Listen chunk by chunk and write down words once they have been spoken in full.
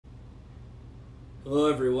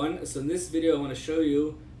Hello everyone. So in this video I want to show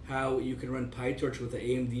you how you can run Pytorch with an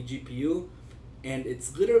AMD GPU, and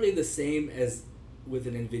it's literally the same as with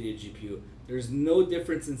an Nvidia GPU. There's no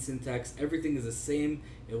difference in syntax, everything is the same,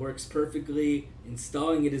 it works perfectly.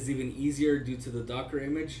 Installing it is even easier due to the Docker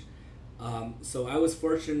image. So I was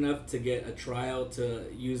fortunate enough to get a trial to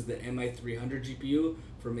use the MI300 GPU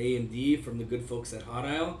from AMD from the good folks at Hot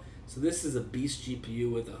Isle. So this is a beast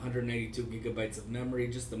GPU with 192 gigabytes of memory,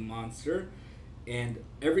 just a monster, and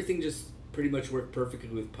everything just pretty much worked perfectly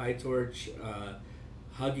with Pytorch,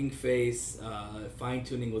 Hugging Face, fine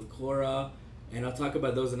tuning with Clora, and I'll talk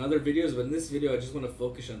about those in other videos. But in this video, I just want to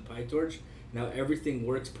focus on Pytorch. Now everything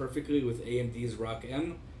works perfectly with AMD's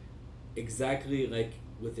ROCm, exactly like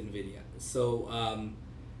with Nvidia. So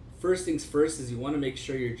first things first is you want to make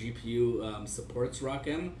sure your GPU supports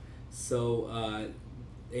ROCm. So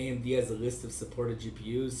AMD has a list of supported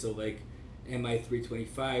GPUs, so like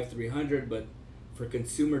MI325, 300, but for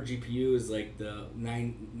consumer GPUs like the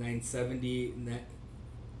 970,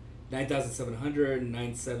 9700,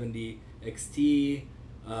 970 XT,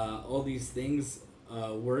 all these things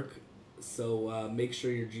work. So make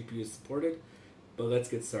sure your GPU is supported. But let's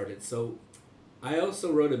get started. So I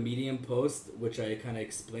also wrote a Medium post which I kind of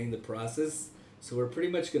explained the process. So we're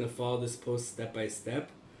pretty much going to follow this post step by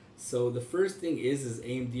step. So the first thing is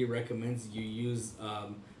AMD recommends you use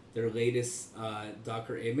their latest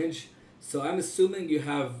Docker image. So I'm assuming you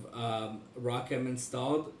have ROCm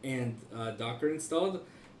installed and Docker installed,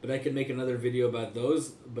 but I can make another video about those.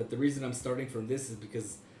 But the reason I'm starting from this is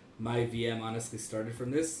because my VM honestly started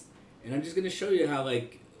from this. And I'm just going to show you how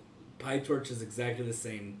like Pytorch is exactly the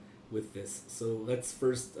same with this. So let's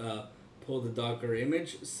first pull the Docker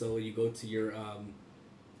image. So you go to your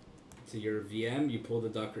VM, you pull the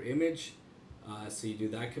Docker image. So you do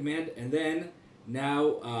that command, and then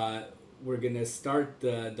now we're gonna start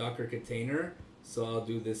the Docker container. So I'll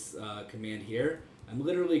do this command here. I'm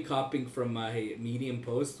literally copying from my Medium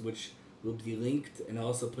post, which will be linked, and I'll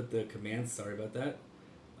also put the command. Sorry about that.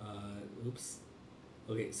 Oops.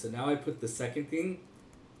 Okay, so now I put the second thing,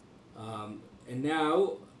 and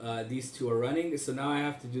now these two are running. So now I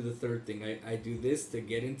have to do the third thing. I do this to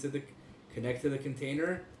get into the connect to the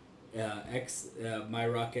container. My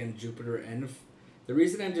ROCm Jupyter Env. The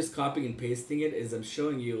reason I'm just copying and pasting it is I'm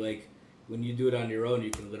showing you like when you do it on your own,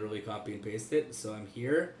 you can literally copy and paste it. So I'm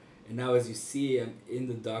here, and now as you see, I'm in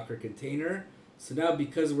the Docker container. So now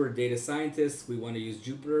because we're data scientists, we want to use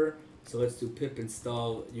Jupyter. So let's do pip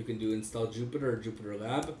install. You can do install Jupyter or Jupyter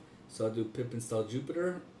Lab. So I'll do pip install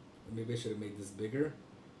Jupyter. Maybe I should have made this bigger.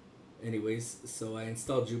 Anyways, so I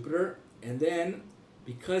installed Jupyter, and then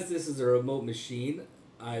because this is a remote machine,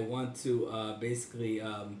 I want to basically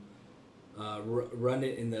run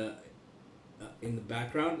it in the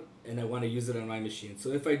background, and I want to use it on my machine.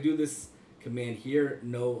 So if I do this command here,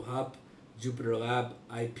 no hub, Jupyter Lab,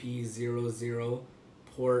 IP00,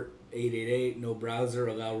 port 888, no browser,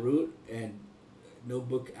 allow root, and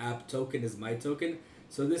notebook app token is my token.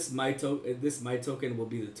 So this my token will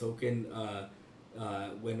be the token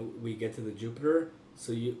when we get to the Jupyter.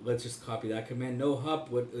 So let's just copy that command. No hub,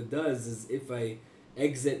 what it does is if I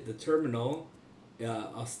exit the terminal,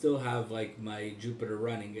 I'll still have like my Jupyter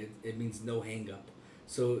running. It means no hang up.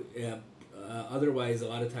 So otherwise, a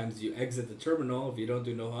lot of times you exit the terminal. If you don't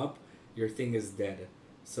do no hub, your thing is dead.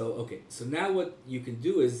 So okay, so now what you can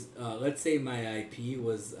do is let's say my IP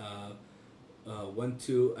was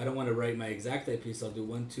 12. I don't want to write my exact IP, so I'll do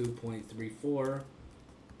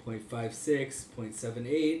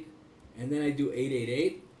 12.34.56.78, and then I do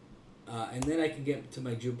 888, and then I can get to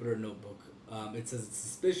my Jupyter notebook. It says it's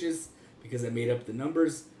suspicious because I made up the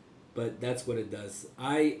numbers, but that's what it does.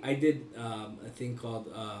 I did a thing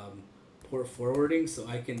called port forwarding, so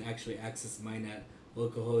I can actually access mine at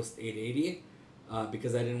localhost 880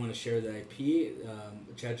 because I didn't want to share the IP.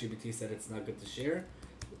 ChatGPT said it's not good to share.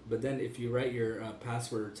 But then if you write your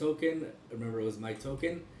password or token, remember it was my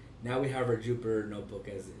token, now we have our Jupyter notebook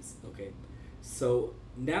as is. Okay, so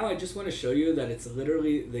now I just want to show you that it's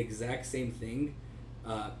literally the exact same thing,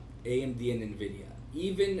 AMD and Nvidia.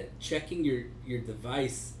 Even checking your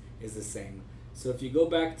device is the same. So if you go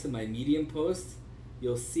back to my Medium post,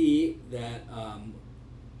 you'll see that I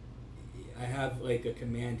have like a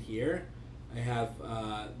command here. I have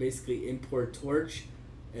basically import torch,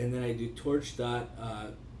 and then I do torch dot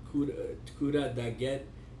CUDA.get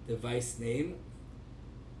device name,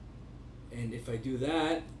 and if I do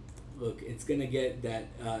that, look, it's gonna get that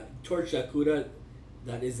torch.CUDA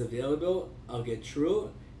that is available, I'll get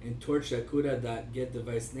true, and torch.CUDA.get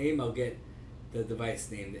device name, I'll get the device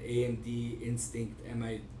name, the AMD Instinct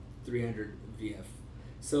MI300 VF.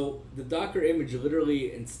 So the Docker image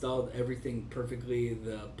literally installed everything perfectly,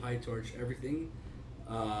 the Pytorch, everything.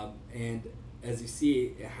 And as you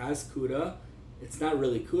see, it has CUDA. It's not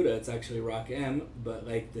really CUDA, it's actually ROCm, but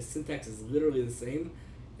like the syntax is literally the same.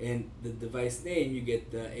 And the device name, you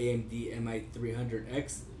get the AMD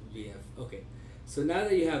MI300X VF. Okay, so now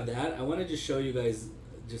that you have that, I want to just show you guys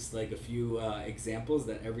just like a few examples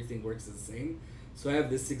that everything works the same. So I have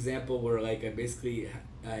this example where like I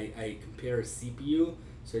compare a CPU.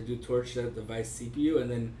 So I do torch the device CPU,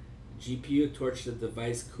 and then GPU torch the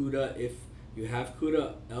device CUDA if you have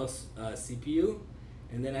CUDA, else CPU.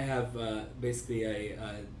 And then I have basically a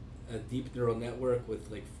deep neural network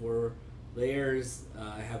with like 4 layers.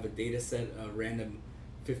 I have a data set, a random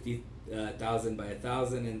 50,000 by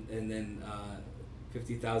 1,000, and then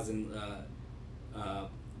 50,000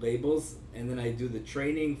 labels. And then I do the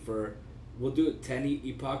training for, we'll do it 10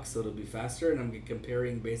 epochs, so it'll be faster. And I'm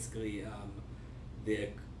comparing basically the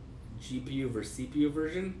GPU versus CPU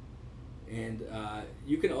version. And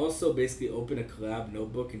you can also basically open a collab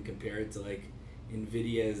notebook and compare it to like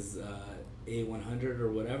Nvidia's A100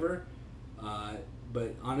 or whatever.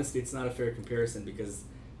 But honestly, it's not a fair comparison because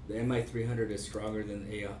the MI300 is stronger than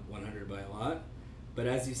A100 by a lot. But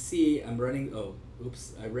as you see, I'm running, oh,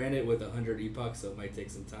 oops, I ran it with 100 epochs, so it might take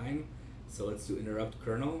some time. So let's do interrupt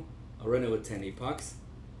kernel. I'll run it with 10 epochs.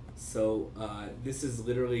 So this is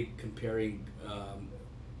literally comparing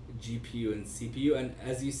GPU and CPU. And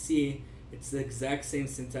as you see, it's the exact same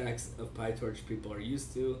syntax of Pytorch people are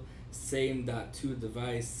used to. Same .2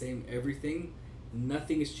 device, same everything.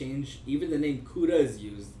 Nothing has changed. Even the name CUDA is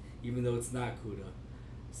used, even though it's not CUDA.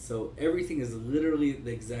 So everything is literally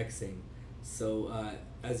the exact same. So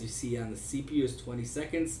as you see, on the CPU is 20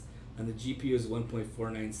 seconds, on the GPU is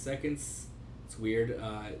 1.49 seconds. It's weird.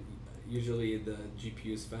 Usually the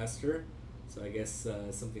GPU is faster, so I guess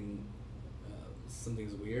something's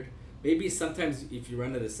weird. Maybe sometimes if you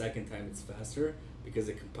run it a second time, it's faster because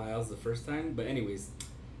it compiles the first time. But anyways,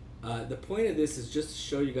 the point of this is just to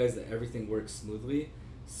show you guys that everything works smoothly.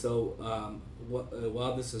 So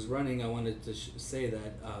while this is running, I wanted to say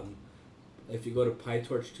that if you go to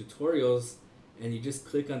Pytorch tutorials and you just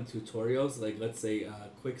click on tutorials, like let's say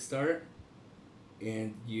quick start,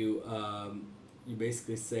 and you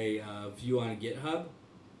basically say view on GitHub,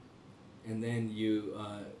 and then you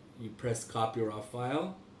press copy raw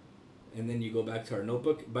file, and then you go back to our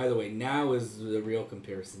notebook. By the way, now is the real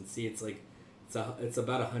comparison. See, it's like it's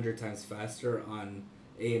about 100 times faster on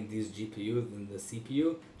AMD's GPU than the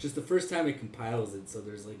CPU. Just the first time it compiles it, so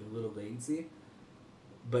there's like a little latency.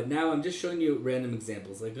 But now I'm just showing you random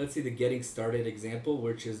examples. Like let's see the getting started example,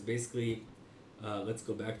 which is basically, let's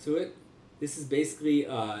go back to it. This is basically,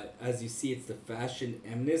 as you see, it's the fashion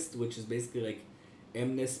MNIST, which is basically like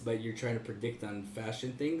MNIST, but you're trying to predict on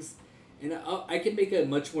fashion things. And I can make a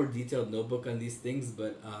much more detailed notebook on these things,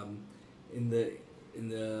 but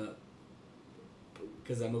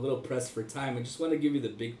because I'm a little pressed for time, I just want to give you the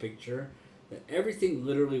big picture that everything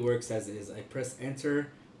literally works as is. I press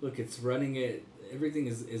enter, look, it's running it, everything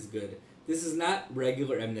is good. This is not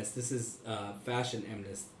regular MNIST, this is fashion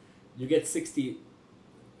MNIST. You get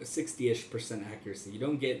 60-ish% accuracy. You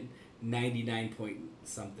don't get 99 point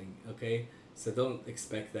something, okay? So don't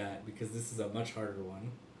expect that because this is a much harder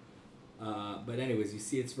one. But anyways, you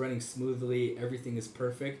see it's running smoothly, everything is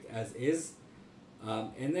perfect as is.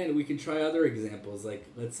 And then we can try other examples, like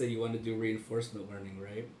let's say you want to do reinforcement learning,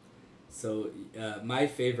 right? So my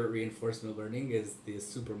favorite reinforcement learning is the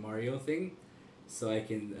Super Mario thing. So I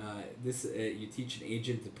can, you teach an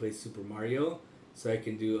agent to play Super Mario. So I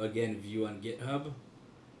can do, again, view on GitHub,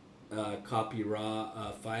 copy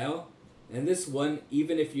raw file. And this one,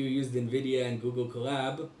 even if you used Nvidia and Google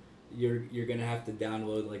Colab, you're gonna have to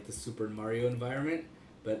download like the Super Mario environment.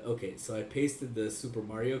 But okay, so I pasted the Super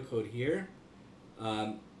Mario code here.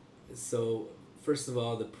 So first of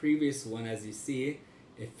all, the previous one, as you see,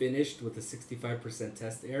 it finished with a 65%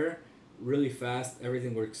 test error, really fast,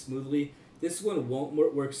 everything works smoothly. This one won't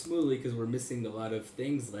work smoothly because we're missing a lot of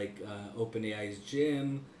things like OpenAI's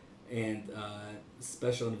Gym and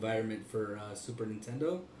special environment for Super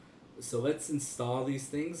Nintendo. So let's install these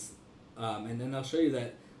things, and then I'll show you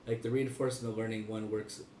that like the reinforcement learning one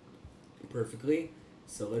works perfectly.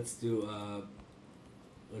 So let's do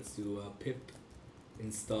pip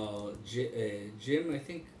install Gym, I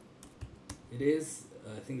think it is.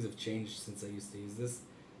 Things have changed since I used to use this.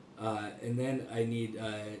 And then I need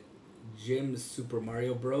Gym Super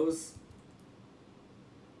Mario Bros.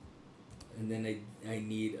 And then I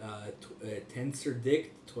need TensorDict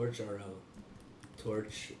Torch RL.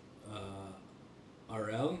 Torch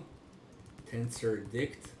RL.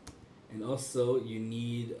 TensorDict. And also you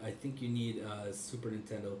need, I think you need Super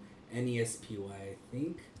Nintendo NESPY, I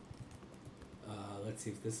think. Let's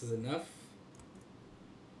see if this is enough.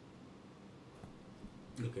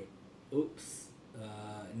 Okay. Oops.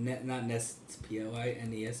 Not NESPY,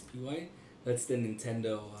 NESPY. That's the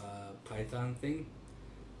Nintendo Python thing.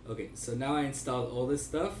 Okay, so now I installed all this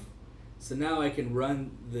stuff. So now I can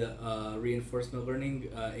run the reinforcement learning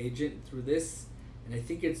agent through this, and I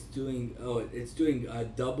think it's doing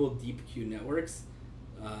double deep Q networks.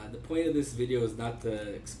 The point of this video is not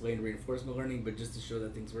to explain reinforcement learning, but just to show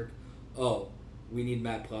that things work. Oh, we need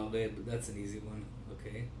matplotlib. That's an easy one.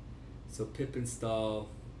 Okay, so pip install.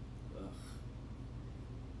 Ugh.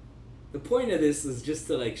 The point of this is just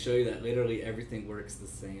to like show you that literally everything works the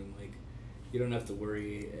same. Like, you don't have to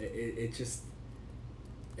worry. It just,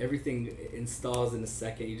 everything installs in a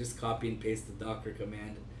second. You just copy and paste the Docker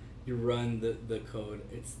command. You run the code.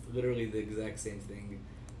 It's literally the exact same thing.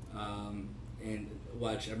 And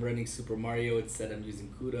watch, I'm running Super Mario. It said I'm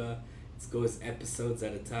using CUDA. It goes episodes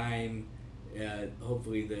at a time.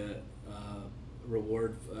 Hopefully the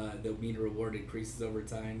the mean reward increases over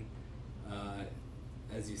time.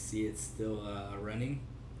 As you see, it's still running.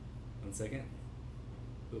 1 second.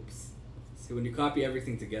 Oops. See, when you copy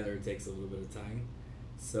everything together, it takes a little bit of time.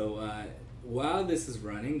 So while this is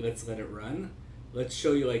running, let's let it run. Let's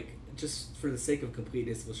show you, like, just for the sake of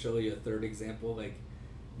completeness, we'll show you a third example. Like,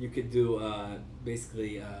 you could do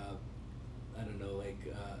basically, I don't know,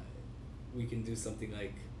 like, we can do something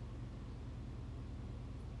like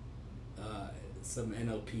some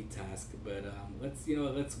NLP task, but let's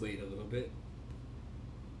wait a little bit.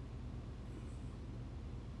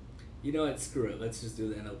 You know what? Screw it. Let's just do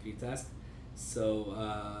the NLP task. So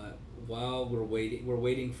while we're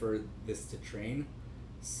waiting for this to train.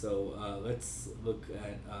 So let's look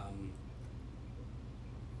at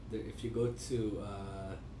if you go to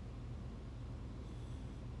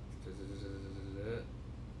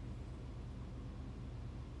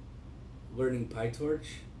learning Pytorch,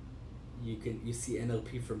 you see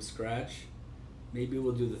NLP from scratch. Maybe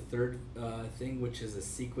we'll do the third thing, which is a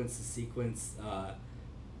sequence-to-sequence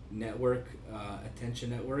network, attention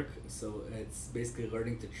network. So it's basically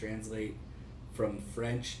learning to translate from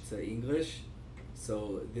French to English.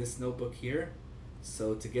 So this notebook here.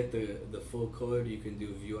 So to get the full code, you can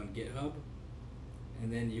do view on GitHub,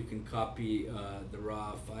 and then you can copy the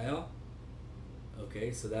raw file.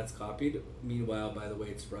 Okay, so that's copied. Meanwhile, by the way,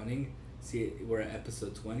 it's running. See, we're at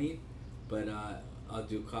episode 20, but I'll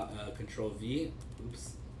do Control V.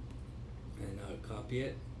 Oops, and copy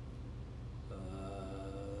it.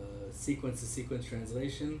 Sequence-to-sequence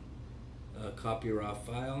translation. Copy raw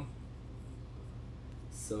file.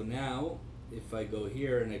 So now, if I go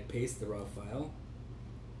here and I paste the raw file,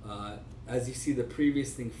 as you see, the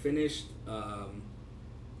previous thing finished, and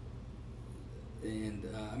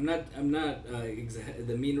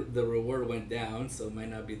the reward went down, so it might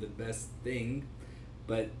not be the best thing,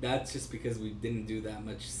 but that's just because we didn't do that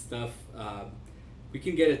much stuff. We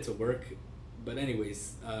can get it to work, but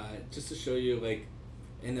anyways, just to show you, like,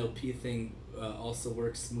 NLP thing also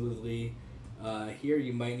works smoothly. Here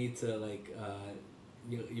you might need to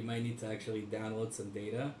you might need to actually download some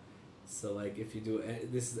data. So like if you do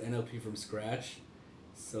this is NLP from scratch,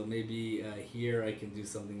 so maybe here I can do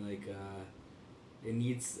something like it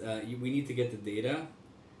needs we need to get the data.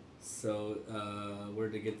 So where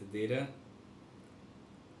to get the data?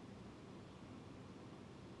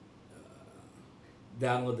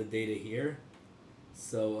 Download the data here.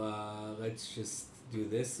 So let's just do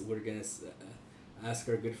this. We're gonna ask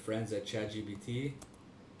our good friends at ChatGPT.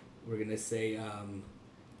 We're gonna say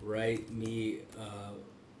write me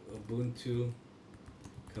Ubuntu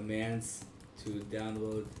commands to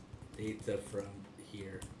download data from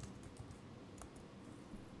here.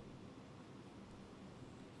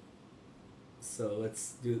 So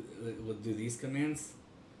we'll do these commands.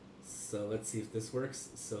 So let's see if this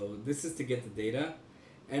works. So this is to get the data.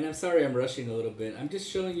 And I'm sorry I'm rushing a little bit. I'm just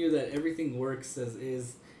showing you that everything works as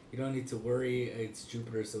is. You don't need to worry. It's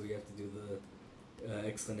Jupyter, so we have to do the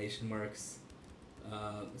exclamation marks.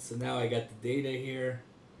 So now I got the data here,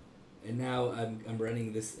 and now I'm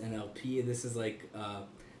running this NLP. This is like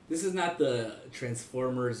this is not the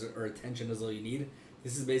transformers or attention is all you need.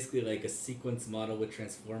 This is basically like a sequence model with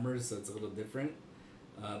transformers, so it's a little different.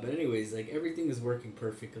 But anyways, like everything is working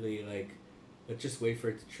perfectly. Like, let's just wait for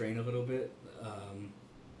it to train a little bit.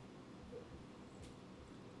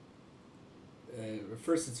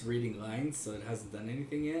 First it's reading lines, so it hasn't done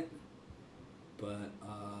anything yet. But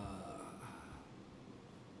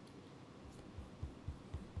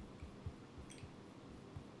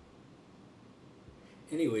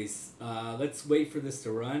anyways, let's wait for this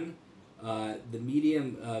to run. The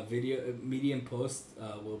medium post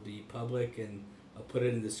will be public, and I'll put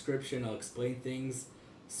it in the description. I'll explain things.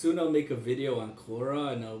 Soon I'll make a video on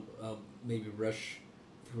Chlora, and I'll maybe rush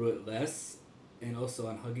through it less, and also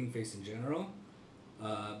on Hugging Face in general.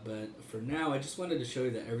 But for now, I just wanted to show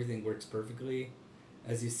you that everything works perfectly.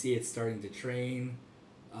 As you see, it's starting to train.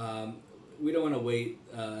 We don't want to wait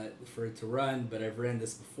for it to run, but I've ran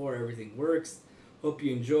this before. Everything works. Hope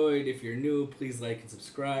you enjoyed. If you're new, please like and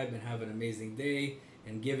subscribe, and have an amazing day,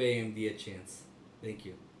 and give AMD a chance. Thank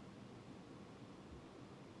you.